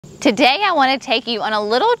Today I want to take you on a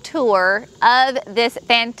little tour of this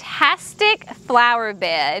fantastic flower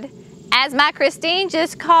bed. As my Christine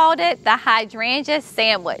just called it, the hydrangea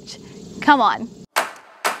sandwich. Come on.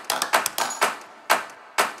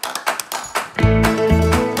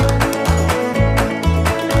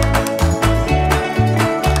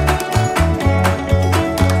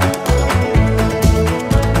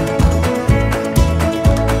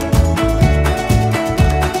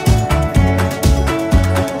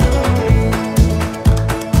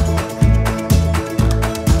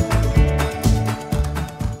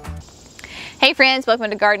 Hey friends, welcome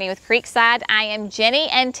to Gardening with Creekside. I am Jenny,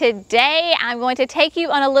 and today I'm going to take you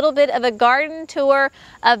on a little bit of a garden tour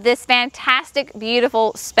of this fantastic,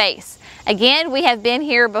 beautiful space. Again, we have been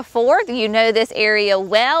here before. You know this area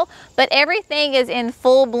well, but everything is in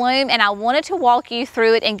full bloom, and I wanted to walk you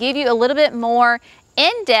through it and give you a little bit more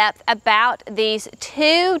in depth about these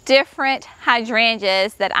two different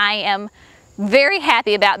hydrangeas that I am very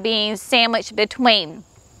happy about being sandwiched between.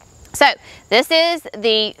 So this is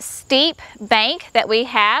the steep bank that we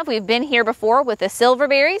have. We've been here before with the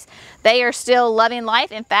silverberries. They are still loving life.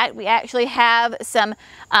 In fact, we actually have some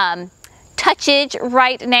touchage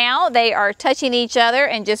right now. They are touching each other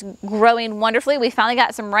and just growing wonderfully. We finally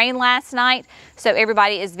got some rain last night, so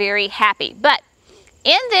everybody is very happy. But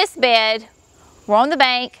in this bed, we're on the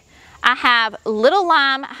bank. I have Little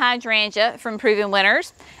Lime Hydrangea from Proven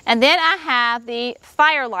Winners, and then I have the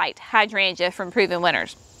Firelight Hydrangea from Proven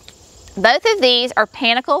Winners. Both of these are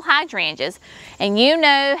panicle hydrangeas, and you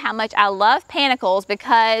know how much I love panicles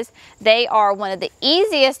because they are one of the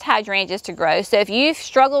easiest hydrangeas to grow. So if you've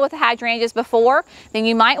struggled with hydrangeas before, then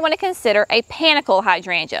you might want to consider a panicle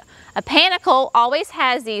hydrangea. A panicle always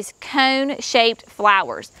has these cone-shaped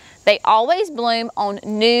flowers. They always bloom on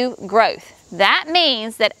new growth. That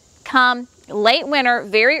means that come late winter,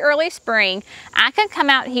 very early spring, I can come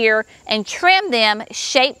out here and trim them,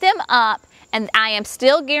 shape them up, and I am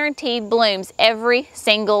still guaranteed blooms every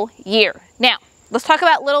single year. Now, let's talk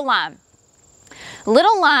about Little Lime.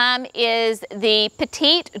 Little Lime is the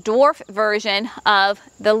petite dwarf version of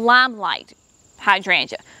the Limelight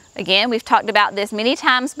hydrangea. Again, we've talked about this many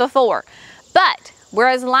times before, but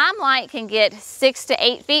whereas Limelight can get 6 to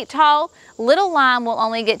 8 feet tall, Little Lime will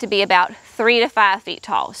only get to be about 3 to 5 feet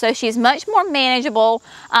tall. So she's much more manageable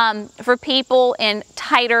for people in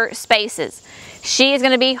tighter spaces. She is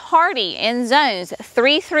going to be hardy in zones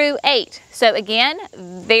 3 through 8. So again,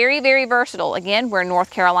 very, very versatile. Again, we're in North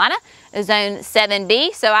Carolina, zone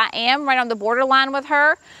 7B, so I am right on the borderline with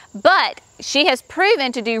her, but she has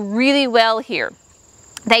proven to do really well here.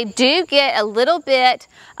 They do get a little bit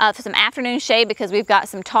of some afternoon shade because we've got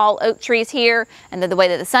some tall oak trees here, and then the way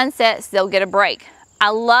that the sun sets, they'll get a break. I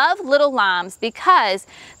love Little Limes because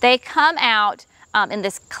they come out in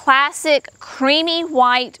this classic creamy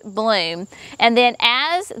white bloom, and then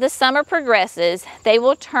as the summer progresses, they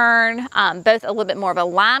will turn both a little bit more of a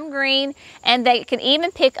lime green, and they can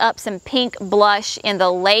even pick up some pink blush in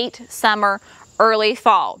the late summer, early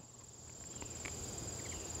fall.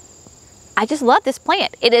 I just love this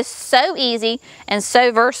plant. It is so easy and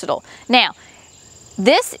so versatile. Now,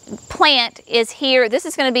 this plant is here. This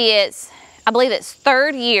is going to be its, I believe it's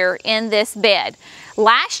 3rd year in this bed.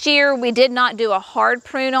 Last year, we did not do a hard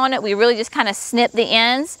prune on it. We really just kind of snipped the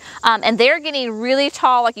ends, and they're getting really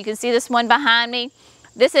tall. Like you can see this one behind me.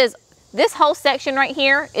 This whole section right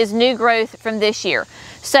here is new growth from this year.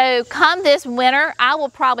 So come this winter, I will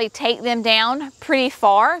probably take them down pretty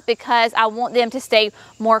far because I want them to stay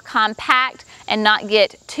more compact and not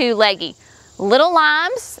get too leggy. Little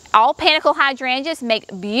Limes, all panicle hydrangeas, make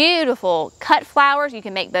beautiful cut flowers. You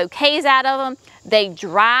can make bouquets out of them. They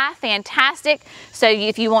dry fantastic. So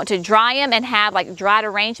if you want to dry them and have like dried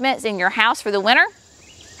arrangements in your house for the winter,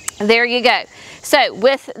 there you go. So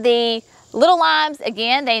with the Little Limes,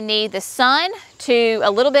 again, they need the sun to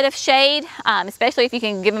a little bit of shade, especially if you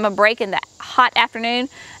can give them a break in the hot afternoon,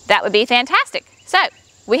 that would be fantastic. So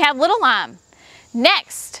we have Little Lime.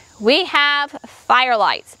 Next, we have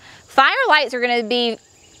Firelights. Firelights are going to be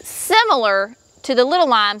similar to the Little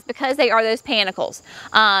Limes because they are those panicles,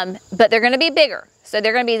 but they're going to be bigger. So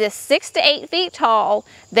they're going to be this 6 to 8 feet tall.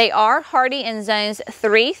 They are hardy in zones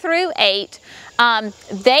 3 through 8.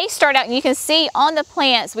 They start out, and you can see on the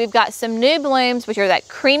plants, we've got some new blooms, which are that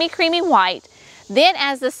creamy, creamy white. Then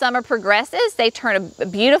as the summer progresses, they turn a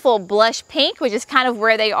beautiful blush pink, which is kind of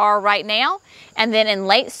where they are right now. And then in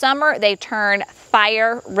late summer, they turn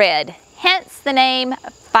fire red, hence the name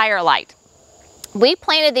Firelight. We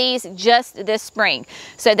planted these just this spring,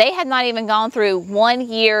 so they had not even gone through 1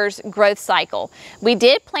 year's growth cycle. We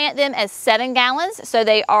did plant them as 7 gallons, so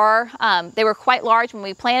they were quite large when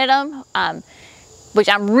we planted them. which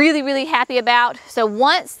I'm really, really happy about. So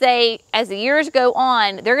once as the years go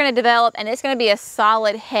on, they're gonna develop and it's gonna be a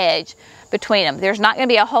solid hedge between them. There's not gonna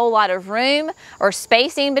be a whole lot of room or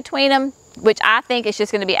spacing between them, which I think is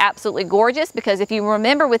just gonna be absolutely gorgeous, because if you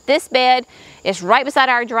remember with this bed, it's right beside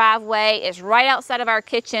our driveway, it's right outside of our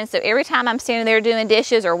kitchen. So every time I'm standing there doing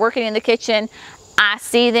dishes or working in the kitchen, I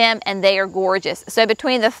see them and they are gorgeous. So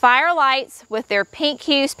between the firelights with their pink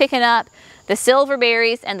hues picking up, the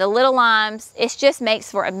silverberries and the little limes, it just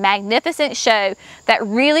makes for a magnificent show that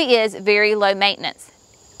really is very low maintenance.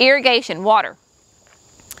 Irrigation, water.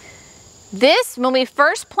 This, when we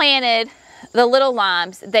first planted the little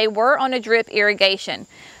limes, they were on a drip irrigation.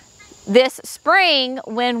 This spring,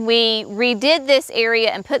 when we redid this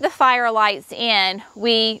area and put the firelights in,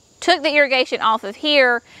 we took the irrigation off of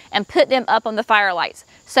here and put them up on the firelights.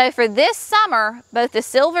 So for this summer, both the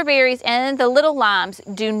silverberries and the little limes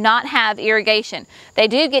do not have irrigation. They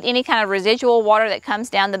do get any kind of residual water that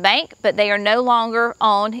comes down the bank, but they are no longer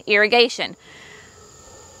on irrigation.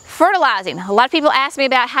 Fertilizing. A lot of people ask me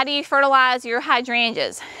about how do you fertilize your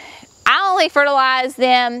hydrangeas. I only fertilize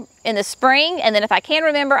them in the spring, and then if I can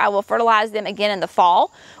remember, I will fertilize them again in the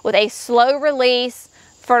fall with a slow release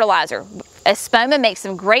fertilizer. Espoma makes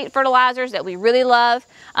some great fertilizers that we really love.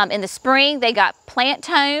 In the spring, they got plant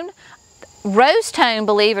tone. Rose tone,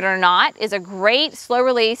 believe it or not, is a great slow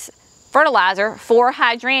release fertilizer for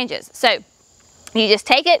hydrangeas. So you just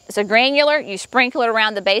take it, it's a granular, you sprinkle it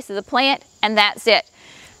around the base of the plant, and that's it.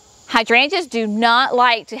 Hydrangeas do not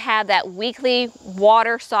like to have that weekly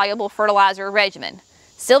water-soluble fertilizer regimen.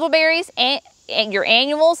 Silverberries and your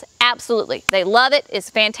annuals, absolutely. They love it, it's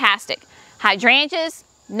fantastic. Hydrangeas,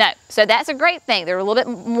 no. So that's a great thing. They're a little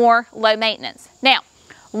bit more low maintenance. Now,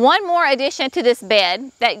 one more addition to this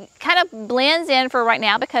bed that kind of blends in for right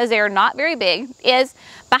now because they are not very big is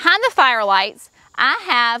behind the firelights, I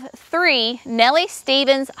have 3 Nellie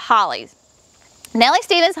Stevens hollies. Nellie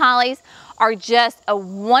Stevens hollies are just a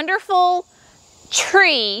wonderful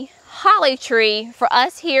tree, holly tree for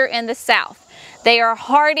us here in the South. They are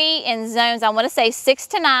hardy in zones, I want to say 6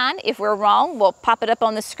 to 9. If we're wrong, we'll pop it up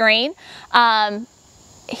on the screen.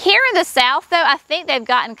 Here in the South, though, I think they've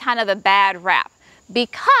gotten kind of a bad rap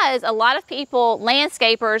because a lot of people,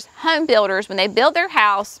 landscapers, home builders, when they build their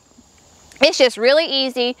house, it's just really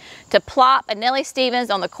easy to plop a Nellie Stevens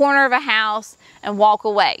on the corner of a house and walk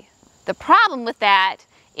away. The problem with that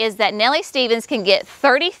is that Nellie Stevens can get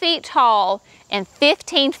 30 feet tall and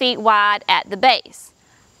 15 feet wide at the base.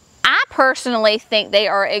 I personally think they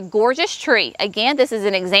are a gorgeous tree. Again, this is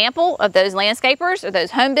an example of those landscapers or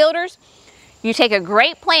those home builders. You take a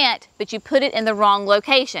great plant, but you put it in the wrong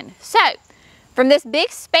location. So, from this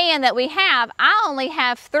big span that we have, I only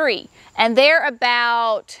have 3, and they're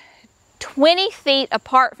about 20 feet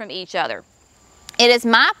apart from each other. It is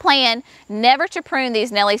my plan never to prune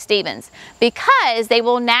these Nellie Stevens because they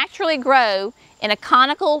will naturally grow in a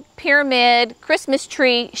conical pyramid Christmas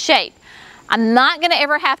tree shape. I'm not going to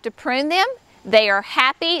ever have to prune them. They are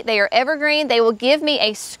happy, they are evergreen, they will give me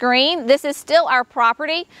a screen. This is still our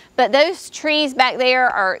property, but those trees back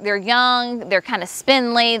there they're young, they're kind of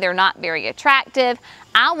spindly, they're not very attractive.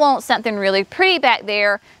 I want something really pretty back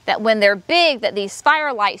there that when they're big, that these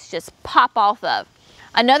firelights just pop off of.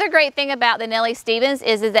 Another great thing about the Nellie Stevens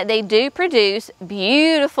is that they do produce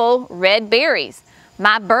beautiful red berries.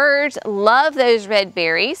 My birds love those red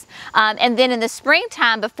berries. And then in the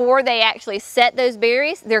springtime, before they actually set those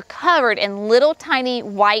berries, they're covered in little tiny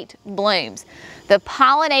white blooms. The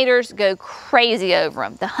pollinators go crazy over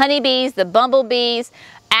them. The honeybees, the bumblebees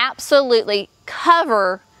absolutely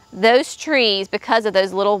cover those trees because of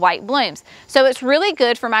those little white blooms. So it's really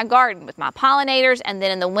good for my garden with my pollinators, and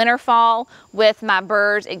then in the winter, fall with my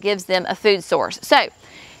birds, it gives them a food source. So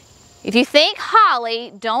if you think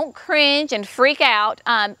holly, don't cringe and freak out.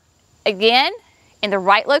 Again, in the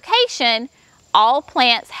right location, all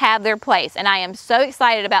plants have their place. And I am so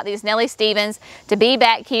excited about these Nellie Stevens to be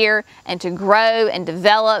back here and to grow and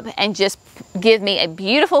develop and just give me a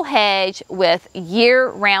beautiful hedge with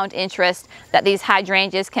year-round interest that these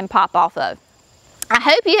hydrangeas can pop off of. I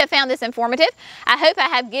hope you have found this informative. I hope I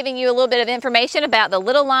have given you a little bit of information about the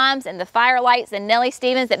little limes and the firelights and Nellie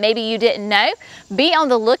Stevens that maybe you didn't know. Be on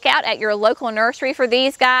the lookout at your local nursery for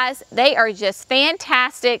these guys. They are just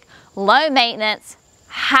fantastic, low maintenance,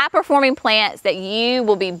 high-performing plants that you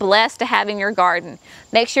will be blessed to have in your garden.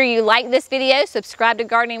 Make sure you like this video, subscribe to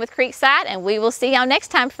Gardening with Creekside, and we will see y'all next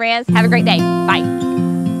time, friends. Have a great day. Bye.